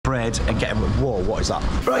bread and get them. Whoa, what is that?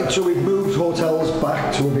 Right, so we've moved hotels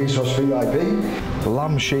back to a Vsauce VIP.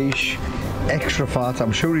 Lamb sheesh, extra fat.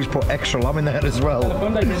 I'm sure he's put extra lamb in there as well.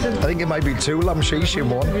 I think it might be 2 lamb sheesh in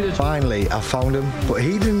one. Finally, I found him, but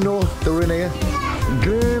he didn't know they were in here.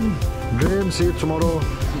 Graham, see you tomorrow.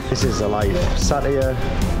 This is the life. Sat here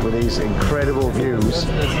with these incredible views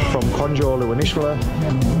from Conjolu and İçmeler.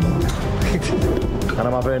 And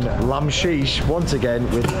I'm having lamb sheesh once again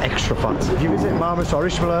with extra fat. If you visit Marmaris or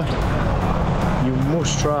İçmeler, you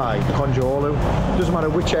must try Conjolu. Doesn't matter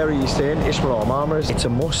which area you stay in, İçmeler or Marmaris. It's a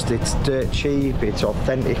must. It's dirt cheap. It's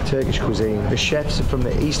authentic Turkish cuisine. The chefs are from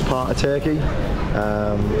the east part of Turkey,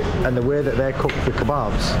 and the way that they cook the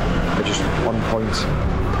kebabs are just on point.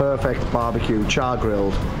 Perfect barbecue, char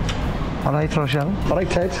grilled. All right, Rochelle. All right,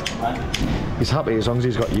 Ted. He's happy as long as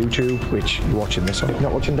he's got YouTube, which you're watching this on. You're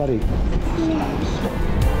not watching Daddy?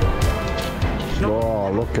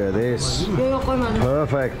 Oh, look at this.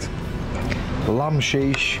 Perfect. Lamb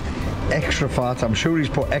sheesh, extra fat. I'm sure he's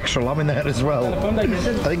put extra lamb in there as well. I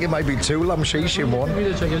think it might be 2 lamb sheesh in one.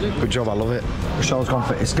 Good job, I love it. Rochelle's gone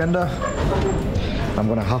for Iskender. I'm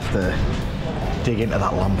going to have to dig into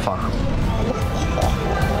that lamb fat.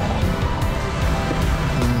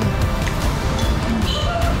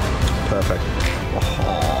 Perfect.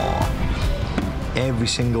 Oh. Every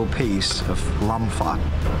single piece of lamb fat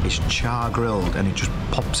is char grilled and it just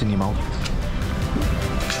pops in your mouth.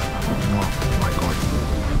 Oh my god.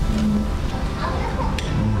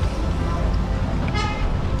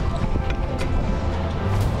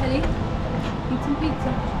 Ellie, eat some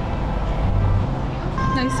pizza.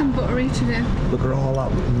 Nice and buttery today. Look at all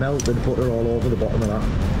that melted butter all over the bottom of that.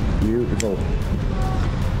 Beautiful.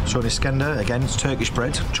 So an Iskender, again, it's Turkish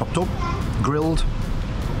bread, chopped up, grilled,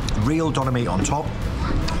 real doner meat on top,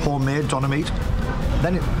 homemade doner meat.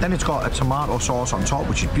 Then it's got a tomato sauce on top,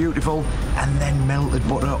 which is beautiful, and then melted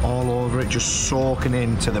butter all over it, just soaking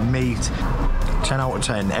into the meat. 10 out of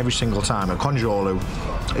 10 every single time. At Conjolu,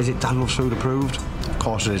 is it Dad Loves Food approved? Of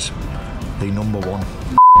course it is. The #1.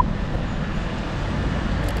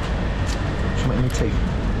 Something in my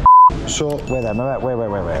teeth. So, wait.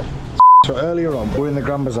 So earlier on, we're in the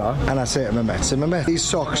Grand Bazaar, and I say to Mehmet, these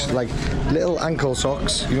socks, like little ankle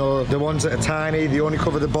socks, you know, the ones that are tiny, they only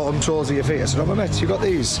cover the bottom toes of your feet. I said, oh Mehmet, you got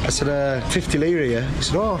these? I said, 50 lira here. He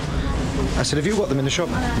said, oh. I said, have you got them in the shop?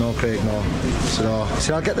 No, Craig, no. I said, oh. He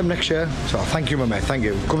said, I'll get them next year. So, thank you, Mehmet, thank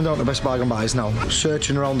you. Coming down to Best Bargain Buys now,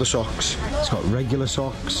 searching around the socks. It's got regular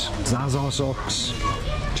socks, Zaza socks.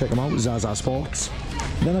 Check them out, Zaza Sports.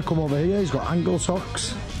 Then I come over here, he's got ankle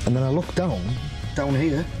socks. And then I look down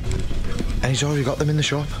here, and he's already got them in the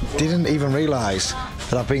shop. Didn't even realise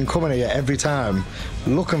that I've been coming here every time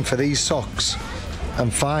looking for these socks,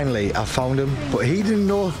 and finally I found them, but he didn't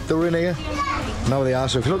know they were in here. Now they are.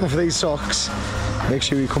 So if you're looking for these socks, make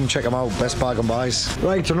sure you come check them out. Best Bargain Buys.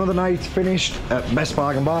 Right, another night finished at Best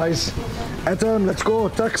Bargain Buys. Ethan, let's go,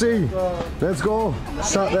 taxi. Let's go.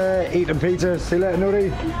 Sat there eating pizza. See you later,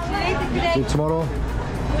 Nuri. See you tomorrow.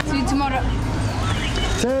 See you tomorrow.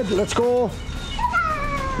 Ted, let's go.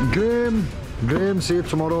 Graham, see you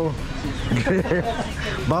tomorrow.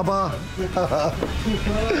 Baba.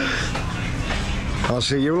 I'll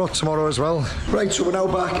see you lot tomorrow as well. Right, so we're now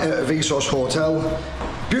back at a Vsauce hotel.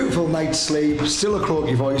 Beautiful night's sleep, still a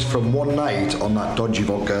croaky voice from one night on that dodgy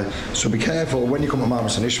vodka. So be careful when you come to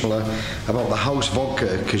Marmaris and İçmeler about the house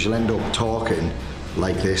vodka, because you'll end up talking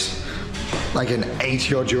like this, like an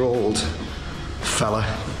 80-odd-year-old fella.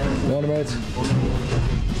 Morning, mate.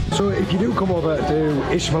 So if you do come over to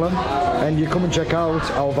İçmeler and you come and check out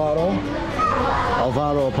Alvaro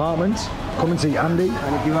Apartments, come and see Andy.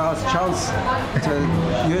 And give us a chance to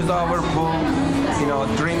use our food, you know,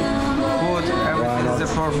 drink, food, everything is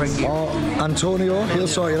a perfect gift. Oh, Antonio, he'll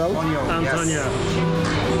sort you out. Antonio.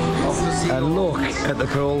 And look at the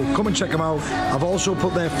pool. Come and check them out. I've also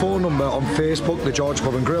put their phone number on Facebook, the George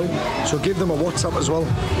Pub and Grill, so give them a WhatsApp as well.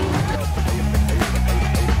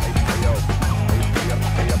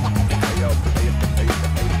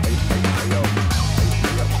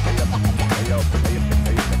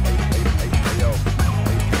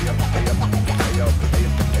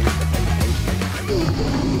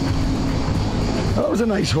 That was a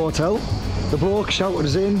nice hotel. The bloke shouted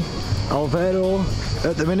us in, Alvaro.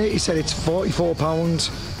 At the minute he said it's £44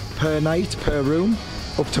 per night per room.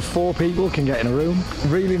 Up to 4 people can get in a room.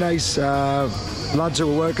 Really nice lads who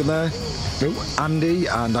were working there, Andy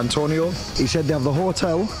and Antonio. He said they have the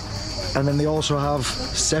hotel and then they also have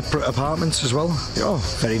separate apartments as well. Oh,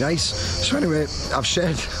 very nice. So anyway, I've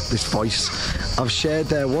shared I've shared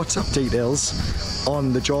their WhatsApp details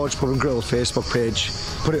on the George Pub and Grill Facebook page.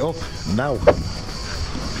 Put it up now.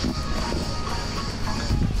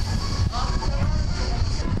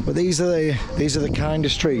 But these are the kind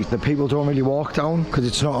of streets that people don't really walk down because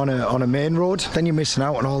it's not on a main road. Then you're missing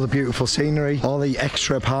out on all the beautiful scenery, all the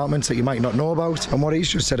extra apartments that you might not know about. And what he's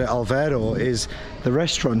just said at Alvaro is the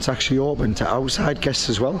restaurant's actually open to outside guests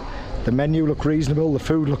as well. The menu looked reasonable, the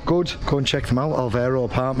food looked good. Go and check them out, Alvaro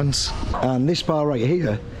Apartments. And this bar right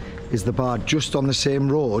here is the bar just on the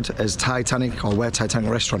same road as Titanic, or where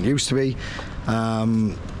Titanic restaurant used to be.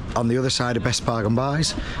 On the other side of Best Bargain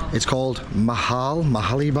Buys. It's called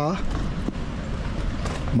Mahali Bar.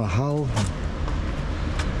 Mahal.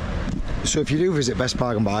 So if you do visit Best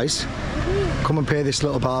Bargain Buys, come and pay this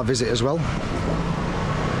little bar visit as well.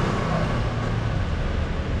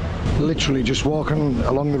 Literally just walking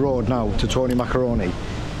along the road now to Tony Macaroni.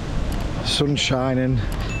 Sun's shining,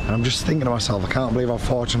 and I'm just thinking to myself, I can't believe how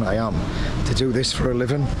fortunate I am to do this for a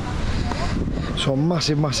living. So a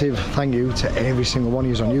massive thank you to every single one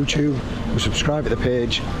of you on YouTube who subscribe to the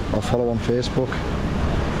page or follow on Facebook.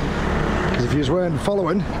 Because if you weren't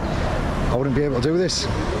following, I wouldn't be able to do this.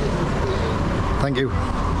 Thank you.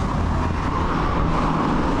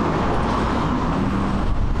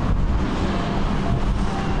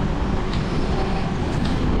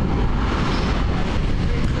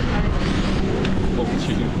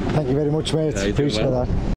 Thank you very much, mate. Appreciate that.